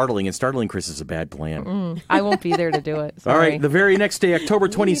 more startling, and startling Chris is a bad plan. I won't be there to do it. Sorry. All right, the very next day, October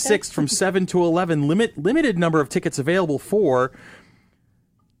 26th from 7 to 11, limited number of tickets available for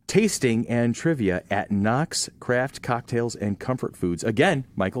tasting and trivia at Knox Craft Cocktails and Comfort Foods. Again,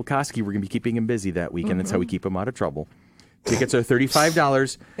 Michael Koski, we're going to be keeping him busy that weekend. That's how we keep him out of trouble. Tickets are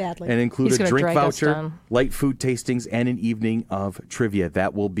 $35 and include a drink voucher, light food tastings, and an evening of trivia.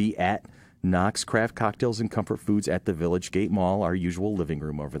 That will be at Knox Craft Cocktails and Comfort Foods at the Village Gate Mall, our usual living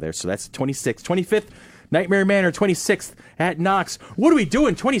room over there. So that's 26th. 25th, Nightmare Manor. 26th at Knox. What are we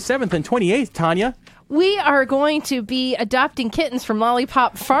doing 27th and 28th, Tanya? We are going to be adopting kittens from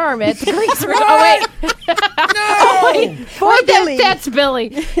Lollipop Farm at the Greeks. Oh, wait. Billy. That's Billy.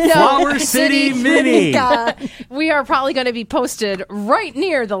 No, Flower City Mini. We are probably going to be posted right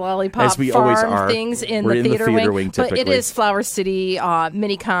near the Lollipop As we Farm always are. things in We're the theater wing but it is Flower City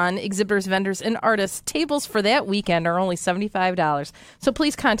Mini-Con. Exhibitors, vendors, and artists. Tables for that weekend are only $75. So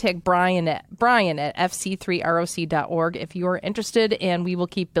please contact Brian at FC3ROC.org if you are interested, and we will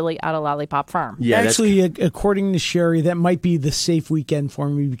keep Billy out of Lollipop Farm. Yeah, that's Actually, according to Sherry, that might be the safe weekend for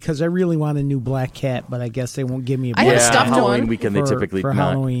me because I really want a new black cat, but I guess they won't give me a black cat. I have a stuffed Halloween one. Weekend, they typically for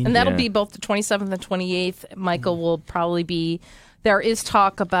Halloween. And that'll be both the 27th and 28th. Michael will probably be... There is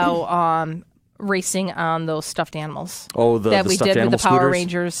talk about racing on those stuffed animals. Oh, that we did with the Power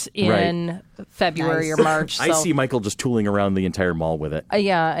Rangers in February or March. So. I see Michael just tooling around the entire mall with it.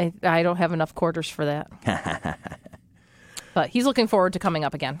 Yeah, I don't have enough quarters for that. But he's looking forward to coming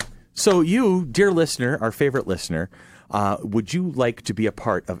up again. So you, dear listener, our favorite listener, would you like to be a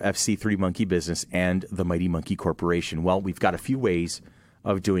part of FC3 Monkey Business and the Mighty Monkey Corporation? Well, we've got a few ways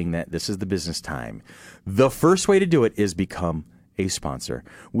of doing that. This is the business time. The first way to do it is become a sponsor.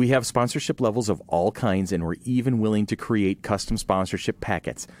 We have sponsorship levels of all kinds, and we're even willing to create custom sponsorship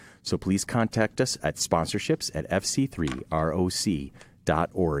packets. So please contact us at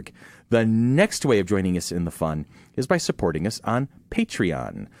sponsorships@fc3roc.org. The next way of joining us in the fun is by supporting us on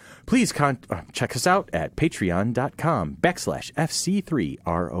Patreon. Please check us out at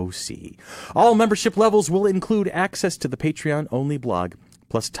patreon.com/FC3ROC. All membership levels will include access to the Patreon-only blog,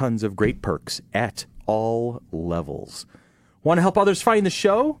 plus tons of great perks at all levels. Want to help others find the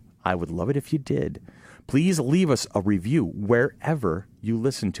show? I would love it if you did. Please leave us a review wherever you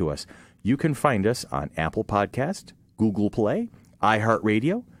listen to us. You can find us on Apple Podcast, Google Play,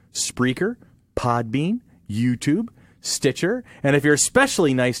 iHeartRadio, Spreaker, Podbean, YouTube, Stitcher, and if you're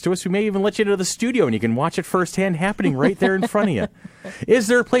especially nice to us, we may even let you into the studio and you can watch it firsthand happening right there in front of you. Is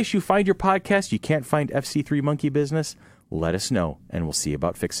there a place you find your podcast you can't find FC3 Monkey Business? Let us know, and we'll see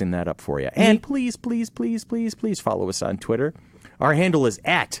about fixing that up for you. And please, please, please, please, please follow us on Twitter. Our handle is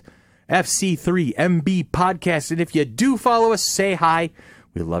at FC3MB Podcast, and if you do follow us, say hi.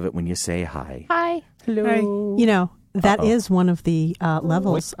 We love it when you say hi. Hi. Hello. Hi. You know, that is one of the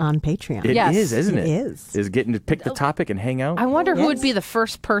levels on Patreon. It is, isn't it? It is. Is getting to pick the topic and hang out. I wonder who would be the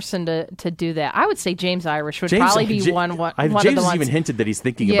first person to do that. I would say James Irish would probably be one of the ones. James has even hinted that he's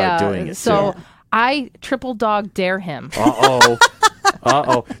thinking about doing it. So I triple dog dare him. Uh-oh.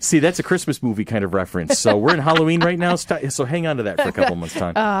 See, that's a Christmas movie kind of reference. So we're in Halloween right now, so hang on to that for a couple months'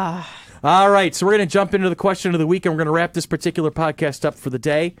 time. All right, so we're going to jump into the question of the week, and we're going to wrap this particular podcast up for the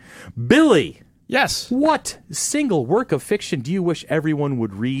day. Billy. Yes. What single work of fiction do you wish everyone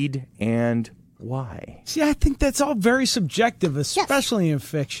would read, and why? See, I think that's all very subjective, especially in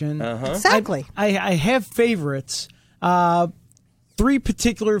fiction. Exactly. I have favorites. 3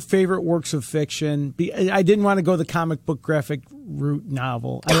 particular favorite works of fiction. I didn't want to go the comic book graphic route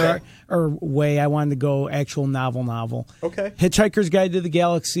novel or way. I wanted to go actual novel. Okay. Hitchhiker's Guide to the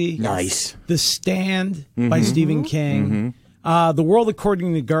Galaxy. Nice. The Stand by Stephen King. The World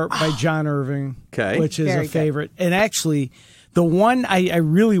According to Garp by John Irving, which is a favorite. And actually, the one I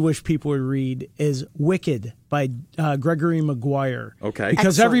really wish people would read is Wicked by Gregory Maguire. Okay.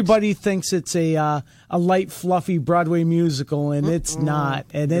 Because everybody thinks it's a light, fluffy Broadway musical, and it's not.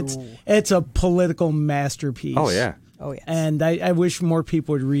 And it's a political masterpiece. Oh, yeah. Oh, yes. And I wish more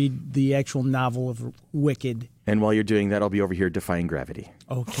people would read the actual novel of Wicked. And while you're doing that, I'll be over here defying gravity.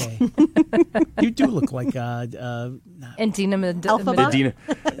 Okay. You do look like and Dina and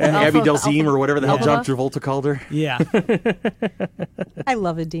Abby Delzime or whatever the hell John Travolta called her. Yeah. I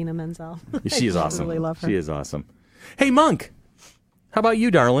love Idina Menzel. She is awesome. I really love her. She is awesome. Hey, Monk, how about you,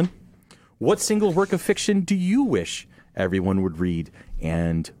 darling? What single work of fiction do you wish everyone would read,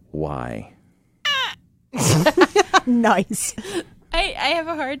 and why? Nice. I have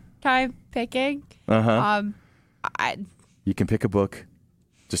a hard time picking. You can pick a book.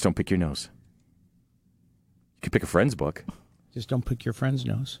 Just don't pick your nose. You can pick a friend's book. Just don't pick your friend's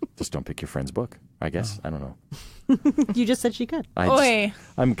nose. Just don't pick your friend's book, I guess. I don't know. You just said she could.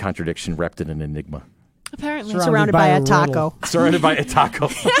 I'm contradiction wrapped in an enigma. Apparently. Surrounded by a taco. Surrounded by a taco.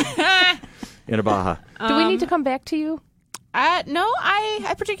 In a Baja. Do we need to come back to you? No,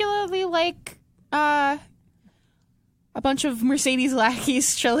 I particularly like a bunch of Mercedes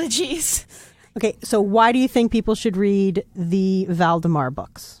Lackey's trilogies. Okay, so why do you think people should read the Valdemar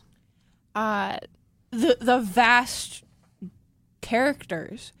books? The vast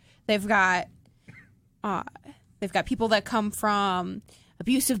characters. They've got people that come from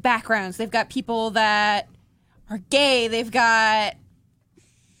abusive backgrounds. They've got people that are gay. They've got...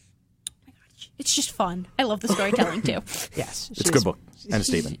 Oh my God, it's just fun. I love the storytelling too. Yes, it's a good book and a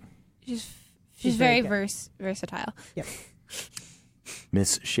statement. She's very versatile. Yep.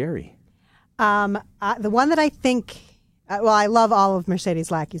 Miss Sherry. The one that I think, I love all of Mercedes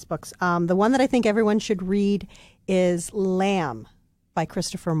Lackey's books. The one that I think everyone should read is Lamb by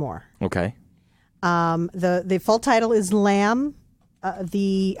Christopher Moore. Okay. The full title is Lamb,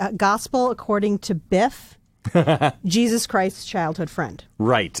 the Gospel According to Biff, Jesus Christ's childhood friend.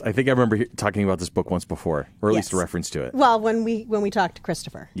 Right. I think I remember talking about this book once before, or at least a reference to it. Well, when we talked to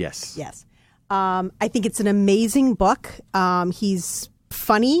Christopher. Yes. Yes. I think it's an amazing book. He's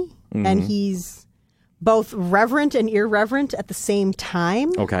funny, and he's both reverent and irreverent at the same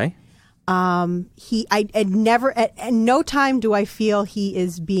time. Okay. I never at no time do I feel he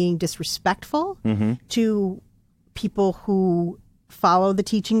is being disrespectful to people who follow the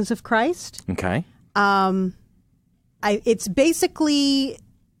teachings of Christ. Okay. It's basically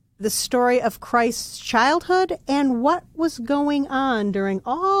the story of Christ's childhood and what was going on during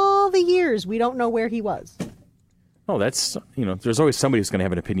all the years we don't know where he was. Oh, that's, there's always somebody who's going to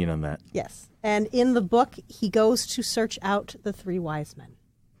have an opinion on that. Yes. And in the book, he goes to search out the 3 wise men.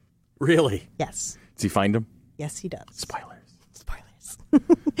 Really? Yes. Does he find them? Yes, he does. Spoilers.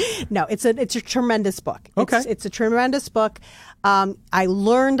 No, it's a tremendous book. Okay. It's a tremendous book. I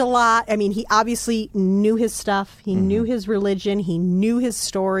learned a lot. I mean, he obviously knew his stuff. He knew his religion. He knew his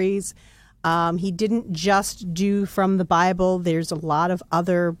stories. He didn't just do from the Bible. There's a lot of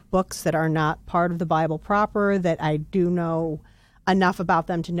other books that are not part of the Bible proper that I do know enough about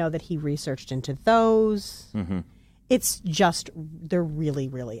them to know that he researched into those. It's just, they're really,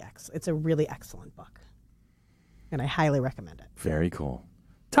 really it's a really excellent book. And I highly recommend it. Very cool.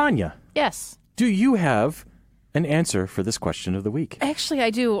 Tanya. Yes. Do you have an answer for this question of the week? Actually,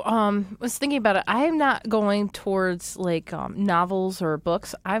 I do. Was thinking about it. I am not going towards like novels or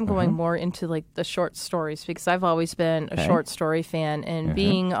books. I'm going more into like the short stories because I've always been a short story fan. And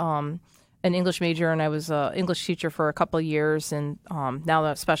being an English major, and I was an English teacher for a couple of years, and now I'm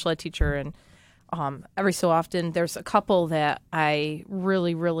a special ed teacher. And every so often, there's a couple that I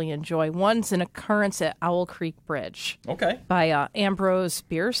really, really enjoy. One's An Occurrence at Owl Creek Bridge. Okay. By Ambrose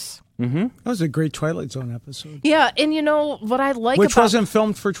Bierce. That was a great Twilight Zone episode. Yeah, and what I like which wasn't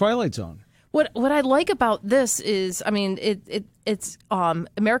filmed for Twilight Zone. What I like about this is, I mean, it's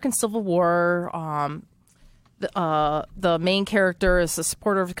American Civil War. The main character is a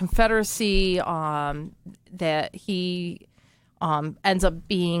supporter of the Confederacy. That he ends up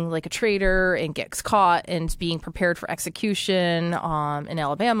being like a traitor and gets caught and is being prepared for execution in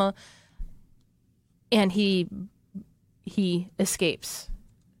Alabama, and he escapes.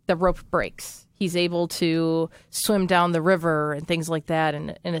 The rope breaks. He's able to swim down the river and things like that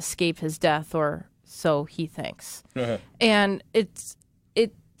and escape his death, or so he thinks. And it's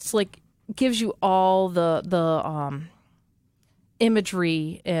like gives you all the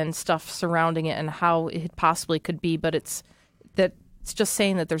imagery and stuff surrounding it and how it possibly could be, but it's just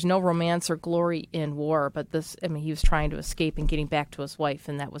saying that there's no romance or glory in war, but he was trying to escape and getting back to his wife,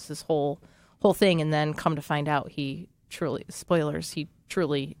 and that was his whole thing. And then come to find out, he truly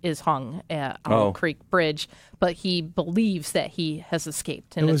is hung at Owl Creek Bridge, but he believes that he has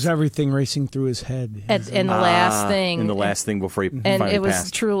escaped. And it was everything racing through his head. And the last thing. And the last thing before he and finally it was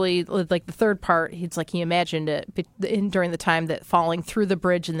passed. truly like the third part. He imagined it during the time that falling through the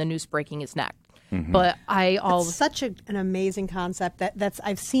bridge and the noose breaking his neck. But it's such an amazing concept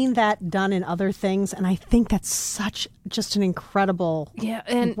I've seen that done in other things, and I think that's just an incredible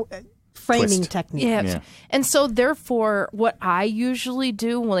framing twist. technique. Yeah. And so therefore what I usually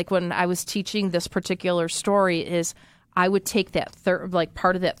do, like when I was teaching this particular story, is I would take that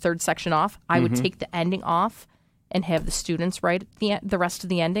part of that third section off. I would take the ending off and have the students write the rest of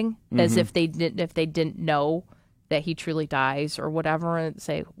the ending as if they didn't know that he truly dies or whatever, and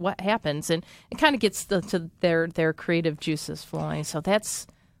say what happens, and it kind of gets to their creative juices flowing. So that's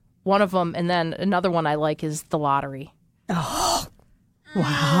one of them. And then another one I like is The Lottery. Oh,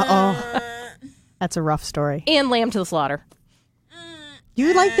 wow! That's a rough story. And Lamb to the Slaughter.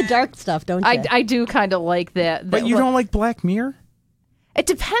 You like the dark stuff, don't you? I do kind of like that. But you don't like Black Mirror? It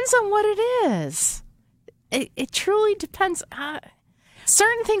depends on what it is. It truly depends.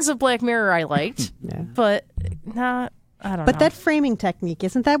 Certain things of Black Mirror I liked, but not. I don't know. But that framing technique,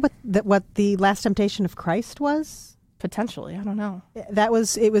 isn't that what the Last Temptation of Christ was? Potentially, I don't know. It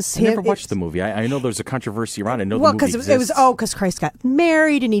was. I never watched the movie. I know there's a controversy around it. I know the movie exists. Because Christ got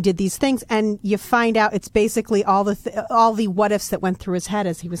married and he did these things, and you find out it's basically all the what ifs that went through his head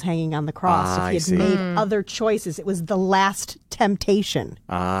as he was hanging on the cross. If he had made other choices, it was the last temptation.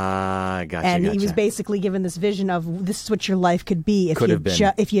 Gotcha. And he was basically given this vision of this is what your life could be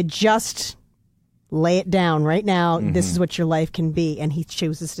if you just lay it down right now. This is what your life can be, and he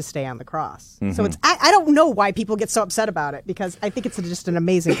chooses to stay on the cross. So it's I don't know why people get so upset about it, because I think it's just an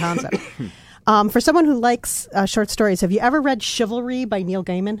amazing concept. For someone who likes short stories, have you ever read Chivalry by Neil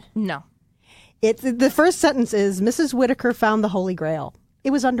Gaiman? No. The first sentence is, Mrs. Whitaker found the Holy Grail.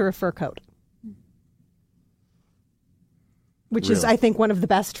 It was under a fur coat. which is, I think, one of the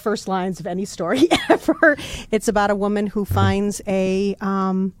best first lines of any story ever. It's about a woman who finds the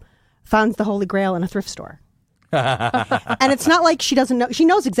Holy Grail in a thrift store. And it's not like she doesn't know. She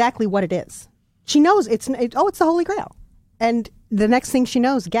knows exactly what it is. She knows it's the Holy Grail. And the next thing she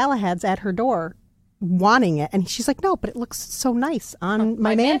knows, Galahad's at her door wanting it. And she's like, no, but it looks so nice on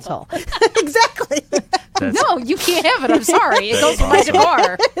my mantle. Exactly. No, you can't have it. I'm sorry. It goes with my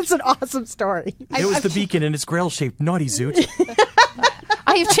decor. It's an awesome story. It was the beacon in its grail-shaped naughty zoot.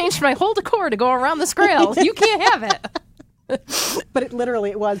 I have changed my whole decor to go around this grail. You can't have it. But it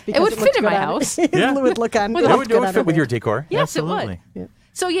literally was because it would fit in my house. It would look on. It would fit with your decor. Yes, Absolutely. It would. Yeah.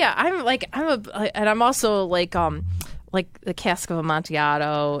 So yeah, I'm also like the Cask of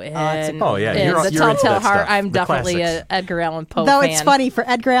Amontillado and the Telltale Heart. I'm definitely an Edgar Allan Poe fan. Though it's funny, for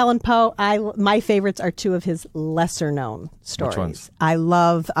Edgar Allan Poe, my favorites are two of his lesser-known stories. Which ones? I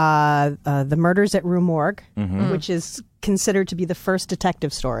love The Murders at Rue Morgue, which is considered to be the first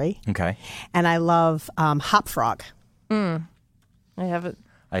detective story. Okay. And I love Hop Frog. I haven't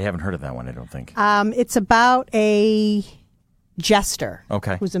heard of that one, I don't think. It's about a jester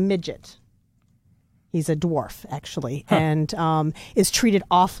who's a midget. He's a dwarf, actually, and is treated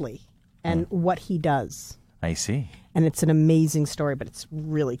awfully and what he does. I see. And it's an amazing story, but it's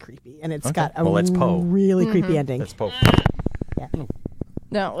really creepy. And it's got a really creepy ending. That's Poe. Yeah.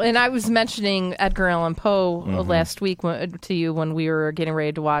 No, and I was mentioning Edgar Allan Poe last week to you when we were getting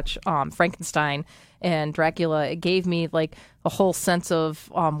ready to watch Frankenstein and Dracula. It gave me like a whole sense of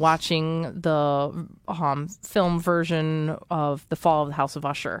watching the film version of The Fall of the House of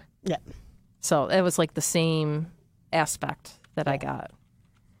Usher. Yeah. So it was like the same aspect that I got.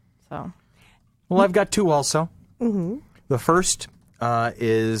 So, well, I've got two also. Mm-hmm. The first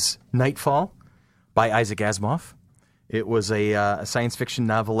is Nightfall by Isaac Asimov. It was a science fiction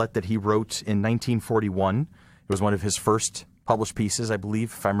novelette that he wrote in 1941. It was one of his first published pieces, I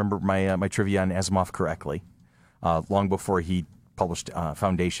believe, if I remember my trivia on Asimov correctly, long before he published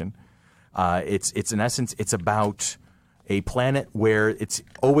Foundation. It's in essence, it's about a planet where it's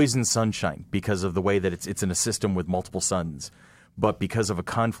always in sunshine because of the way that it's in a system with multiple suns, but because of a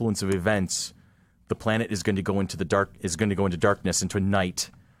confluence of events, the planet is going to go into darkness, into night,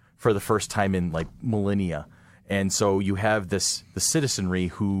 for the first time in like millennia. And so you have the citizenry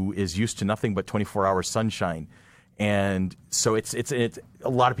who is used to nothing but 24-hour sunshine, and so it's a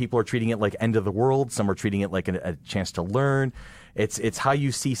lot of people are treating it like end of the world. Some are treating it like a chance to learn. It's how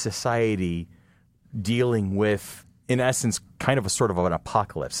you see society dealing with, in essence, kind of a sort of an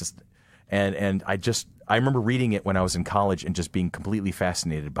apocalypse. And I remember reading it when I was in college and just being completely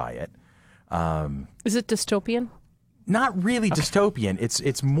fascinated by it. Is it dystopian? Not really dystopian.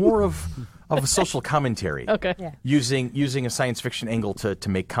 It's more of a social commentary. Okay. Yeah. Using a science fiction angle to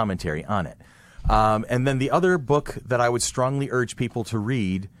make commentary on it. And then the other book that I would strongly urge people to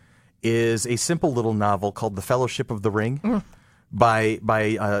read is a simple little novel called The Fellowship of the Ring. By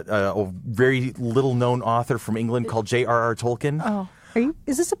a very little-known author from England called J.R.R. Tolkien. Oh,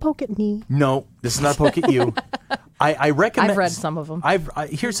 is this a poke at me? No, this is not a poke at you. I recommend. I've read some of them.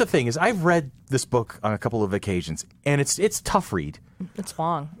 Here's the thing: I've read this book on a couple of occasions, and it's tough read. It's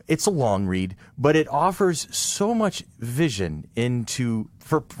long. It's a long read, but it offers so much vision into.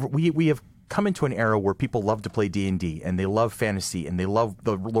 We have come into an era where people love to play D&D, and they love fantasy, and they love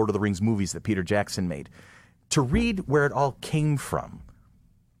the Lord of the Rings movies that Peter Jackson made. To read where it all came from,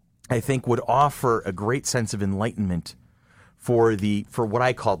 I think would offer a great sense of enlightenment for what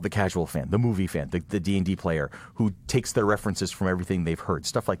I call the casual fan, the movie fan, the D&D player who takes their references from everything they've heard,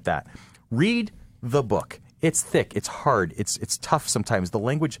 stuff like that. Read the book. It's thick, it's hard, it's tough sometimes. The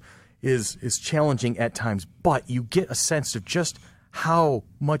language is challenging at times, but you get a sense of just how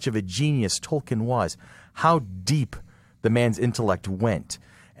much of a genius Tolkien was, how deep the man's intellect went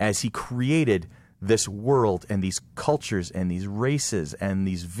as he created this world and these cultures and these races and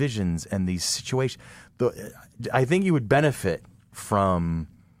these visions and these situations. I think you would benefit from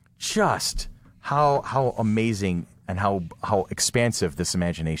just how amazing and how expansive this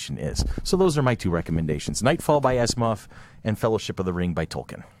imagination is. So those are my two recommendations: Nightfall by Asimov and Fellowship of the Ring by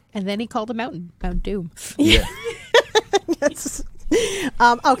Tolkien. And then he called a mountain Mount Doom. Yeah. Yes.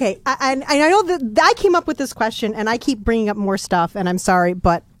 Okay, and I know that I came up with this question, and I keep bringing up more stuff, and I'm sorry,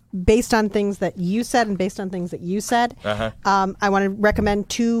 but based on things that you said and based on things that you said, I want to recommend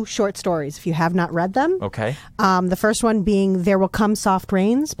two short stories if you have not read them. Okay. The first one being There Will Come Soft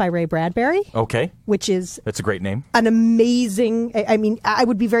Rains by Ray Bradbury. Okay. Which is... That's a great name. An amazing... I mean, I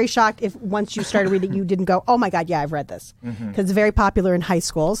would be very shocked if once you started reading it, you didn't go, oh my God, yeah, I've read this. Because it's very popular in high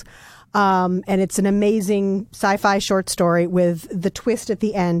schools. And it's an amazing sci-fi short story with the twist at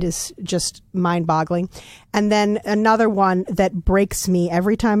the end is just mind-boggling. And then another one that breaks me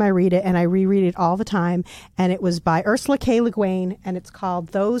every time I read it, and I reread it all the time, and it was by Ursula K. Le Guin, and it's called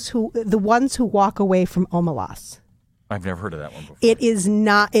The Ones Who Walk Away from Omelas. I've never heard of that one before. It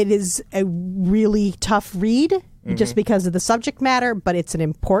is a really tough read just because of the subject matter, but it's an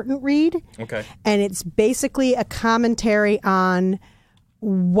important read. Okay. And it's basically a commentary on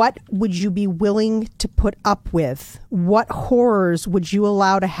what would you be willing to put up with? What horrors would you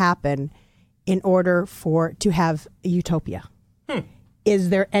allow to happen in order to have a utopia? Is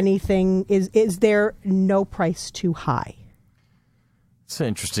there anything, is there no price too high? It's an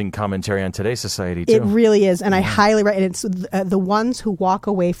interesting commentary on today's society, too. It really is, and I highly recommend it. It's The Ones Who Walk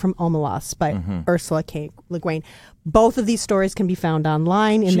Away from Omelas by Ursula K. Le Guin. Both of these stories can be found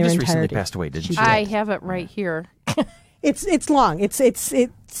online in their entirety. She just recently passed away, didn't she? I have it right here. It's long. It's This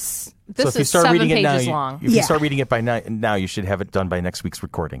is 7 pages long. If you start reading it by now, you should have it done by next week's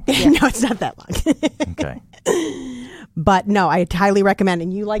recording. No, it's not that long. Okay. But no, I highly recommend.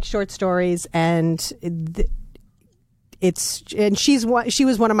 And you like short stories, and she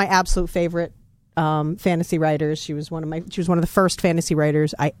was one of my absolute favorite fantasy writers. She was one of the first fantasy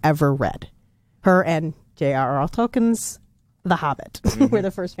writers I ever read. Her and J.R.R. Tolkien's The Hobbit were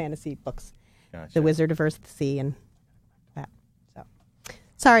the first fantasy books. Gotcha. The Wizard of Earthsea and that. So,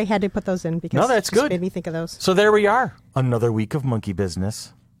 sorry, had to put those in because that's good. Made me think of those. So there we are, another week of Monkey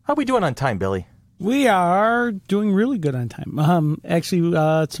Business. How are we doing on time, Billy? We are doing really good on time. Actually,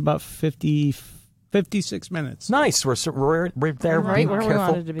 it's about 56 minutes. Nice. We're there. Right where we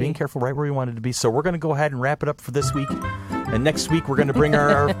wanted to be. Being careful, right where we wanted to be. So we're going to go ahead and wrap it up for this week. And next week, we're going to bring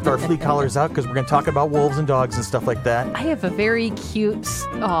our flea collars out because we're going to talk about wolves and dogs and stuff like that. I have a very cute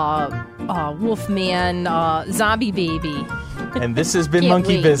wolfman zombie baby. And this has been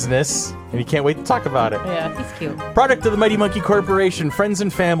Monkey Business. And you can't wait to talk about it. Yeah, he's cute. Product of the Mighty Monkey Corporation, friends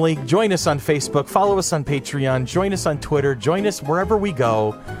and family. Join us on Facebook. Follow us on Patreon. Join us on Twitter. Join us wherever we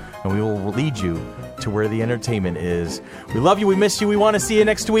go. And we will lead you to where the entertainment is. We love you. We miss you. We want to see you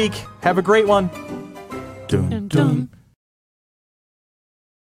next week. Have a great one. Dun, dun.